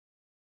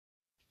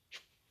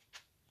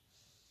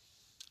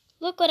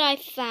Look what I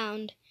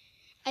found.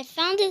 I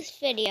found this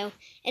video,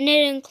 and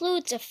it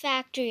includes a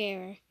factory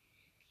error.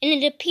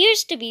 And it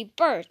appears to be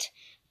Bert,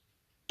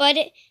 but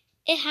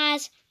it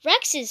has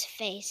Rex's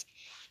face.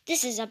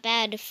 This is a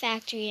bad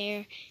factory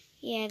error.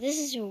 Yeah, this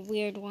is a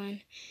weird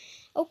one.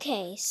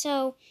 Okay,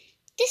 so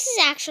this is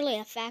actually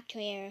a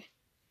factory error.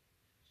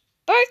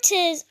 Bert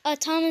is a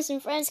Thomas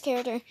and Friends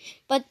character,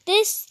 but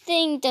this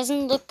thing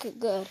doesn't look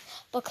good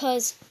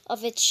because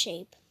of its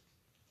shape.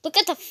 Look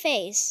at the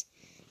face.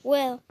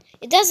 Well,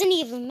 it doesn't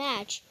even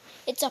match.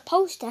 It's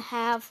supposed to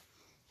have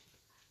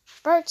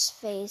Bert's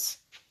face.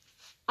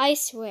 I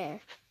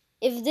swear,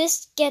 if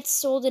this gets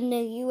sold in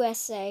the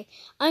USA,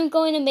 I'm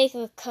going to make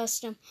a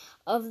custom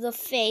of the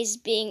face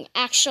being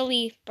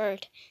actually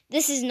Bert.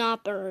 This is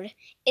not Bert.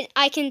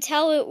 I can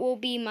tell it will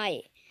be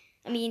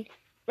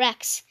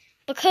Rex.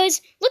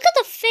 Because look at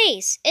the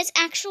face. It's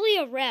actually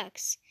a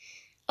Rex.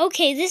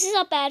 Okay, this is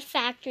a bad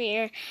factory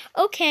error.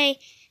 Okay,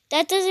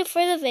 that does it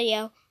for the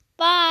video.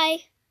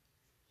 Bye.